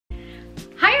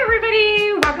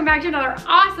welcome back to another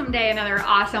awesome day, another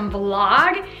awesome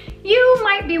vlog. You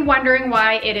might be wondering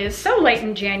why it is so late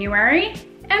in January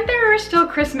and there are still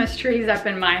Christmas trees up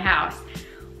in my house.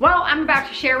 Well, I'm about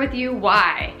to share with you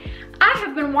why. I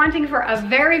have been wanting for a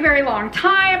very, very long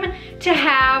time to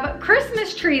have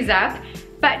Christmas trees up,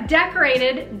 but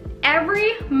decorated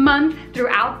every month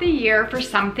throughout the year for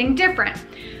something different.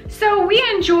 So we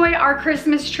enjoy our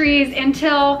Christmas trees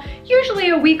until usually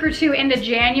a week or two into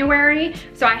January.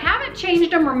 So I haven't changed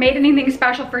them or made anything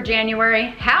special for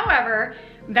January. However,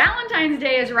 Valentine's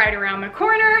Day is right around the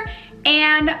corner,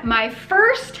 and my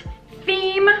first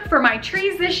theme for my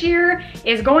trees this year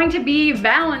is going to be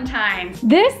Valentine's.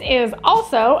 This is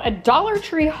also a Dollar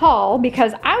Tree haul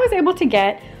because I was able to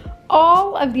get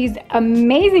all of these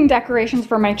amazing decorations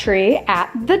for my tree at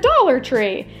the Dollar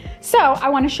Tree. So I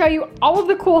want to show you all of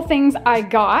the cool things I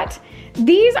got.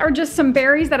 These are just some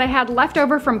berries that I had left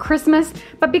over from Christmas,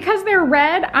 but because they're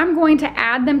red, I'm going to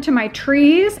add them to my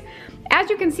trees. As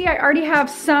you can see, I already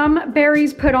have some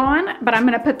berries put on, but I'm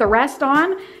gonna put the rest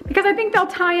on because I think they'll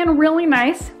tie in really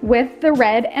nice with the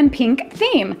red and pink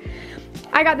theme.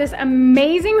 I got this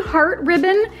amazing heart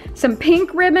ribbon, some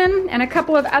pink ribbon, and a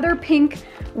couple of other pink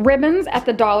ribbons at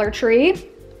the Dollar Tree.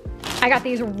 I got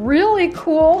these really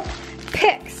cool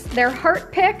picks. They're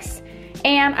heart picks,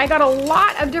 and I got a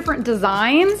lot of different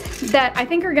designs that I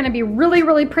think are gonna be really,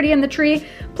 really pretty in the tree.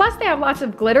 Plus they have lots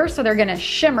of glitter, so they're gonna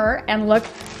shimmer and look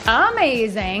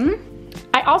amazing.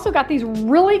 I also got these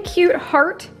really cute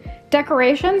heart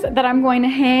decorations that I'm going to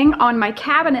hang on my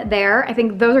cabinet there. I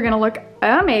think those are gonna look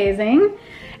amazing.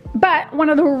 But one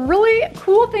of the really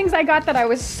cool things I got that I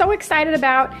was so excited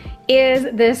about is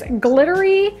this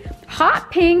glittery hot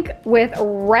pink with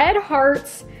red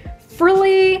hearts,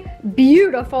 frilly,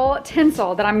 beautiful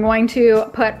tinsel that I'm going to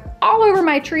put all over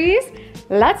my trees.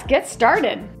 Let's get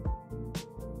started.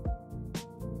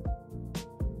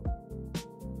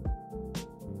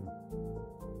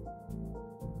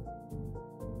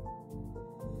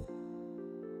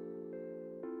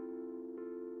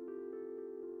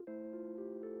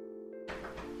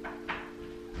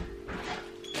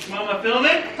 Mama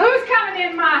filming? Who's coming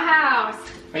in my house?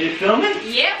 Are you filming?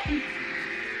 Yep.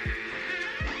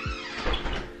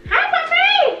 Hi,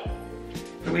 puppy!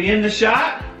 Are we in the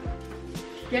shot?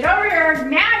 Get over here.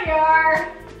 Now you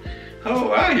are. Oh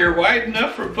wow, you're wide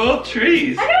enough for both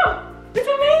trees. I know. It's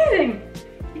amazing.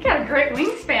 You got a great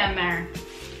wingspan there.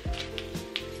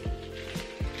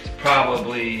 It's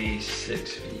probably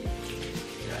 6 feet.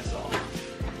 That's all.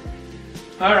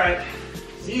 All right.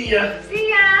 See ya.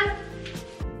 See ya.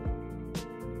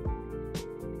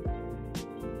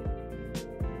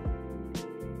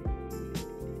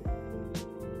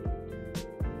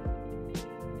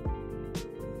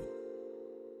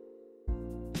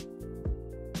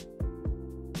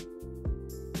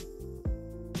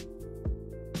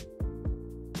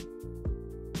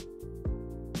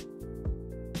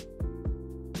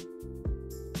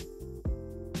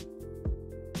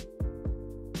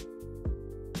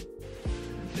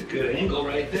 It's a good angle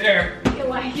right there. You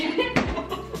like it?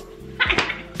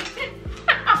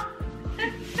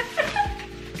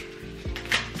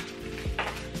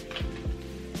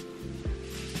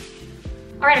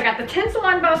 All right, I got the tinsel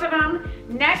on both of them.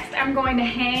 Next, I'm going to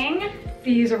hang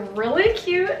these really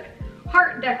cute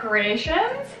heart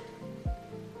decorations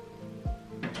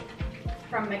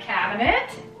from the cabinet.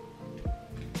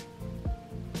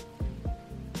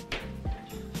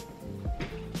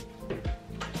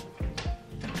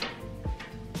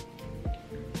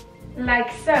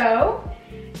 Like so.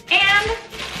 And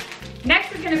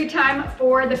next is gonna be time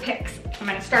for the picks. I'm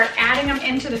gonna start adding them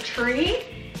into the tree.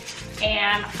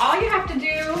 And all you have to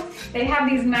do, they have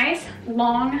these nice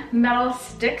long metal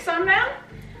sticks on them.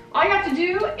 All you have to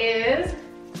do is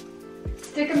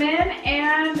stick them in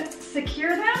and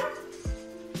secure them.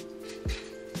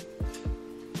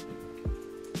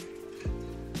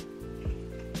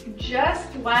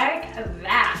 Just like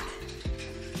that.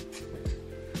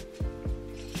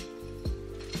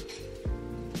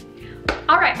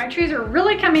 All right, my trees are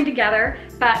really coming together,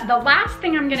 but the last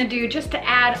thing I'm gonna do just to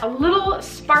add a little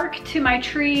spark to my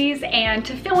trees and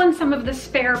to fill in some of the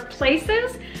spare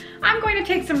places, I'm going to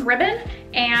take some ribbon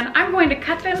and I'm going to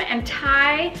cut them and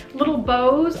tie little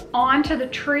bows onto the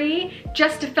tree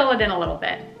just to fill it in a little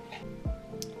bit.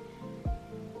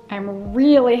 I'm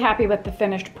really happy with the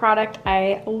finished product.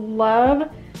 I love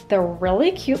the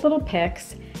really cute little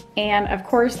picks, and of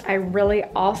course I really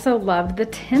also love the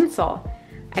tinsel.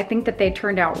 I think that they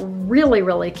turned out really,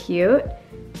 really cute,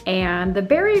 and the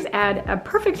berries add a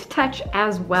perfect touch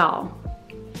as well.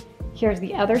 Here's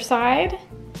the other side.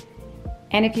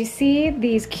 And if you see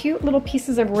these cute little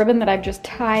pieces of ribbon that I've just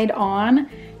tied on,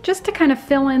 just to kind of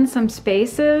fill in some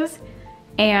spaces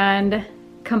and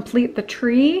complete the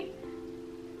tree,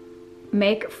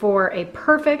 make for a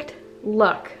perfect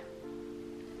look.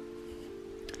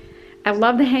 I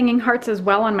love the hanging hearts as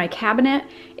well on my cabinet.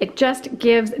 It just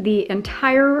gives the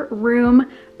entire room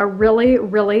a really,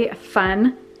 really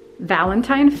fun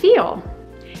Valentine feel.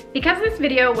 Because this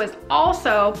video was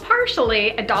also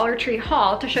partially a Dollar Tree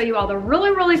haul to show you all the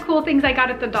really, really cool things I got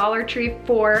at the Dollar Tree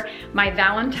for my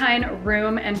Valentine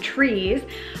room and trees,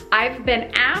 I've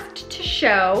been asked to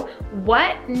show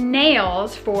what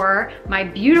nails for my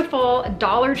beautiful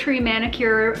Dollar Tree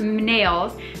manicure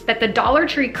nails that the Dollar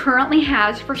Tree currently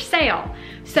has for sale.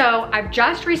 So I've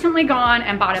just recently gone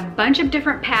and bought a bunch of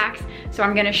different packs. So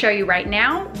I'm gonna show you right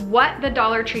now what the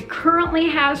Dollar Tree currently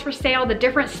has for sale, the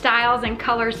different styles and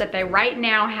colors that they right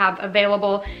now have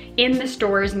available in the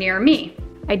stores near me.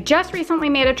 I just recently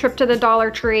made a trip to the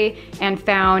Dollar Tree and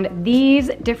found these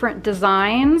different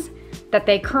designs that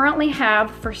they currently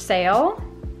have for sale.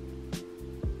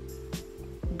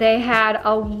 They had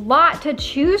a lot to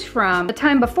choose from. The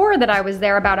time before that I was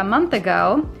there, about a month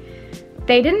ago,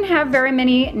 they didn't have very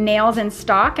many nails in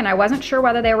stock, and I wasn't sure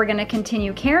whether they were going to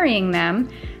continue carrying them.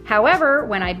 However,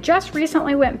 when I just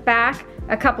recently went back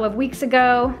a couple of weeks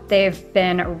ago, they've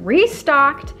been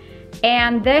restocked,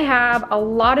 and they have a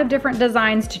lot of different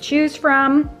designs to choose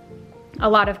from, a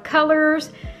lot of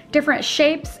colors, different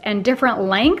shapes, and different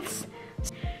lengths.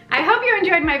 I hope you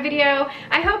enjoyed my video.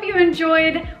 I hope you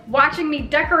enjoyed watching me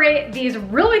decorate these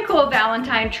really cool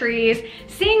Valentine trees,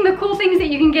 seeing the cool things that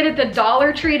you can get at the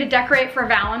Dollar Tree to decorate for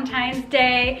Valentine's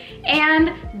Day,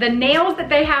 and the nails that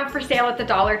they have for sale at the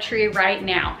Dollar Tree right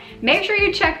now. Make sure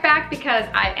you check back because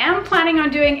I am planning on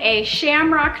doing a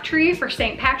shamrock tree for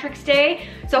St. Patrick's Day,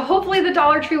 so hopefully the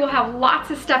Dollar Tree will have lots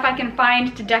of stuff I can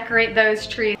find to decorate those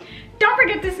trees. Don't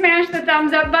forget to smash the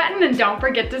thumbs up button and don't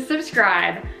forget to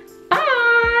subscribe.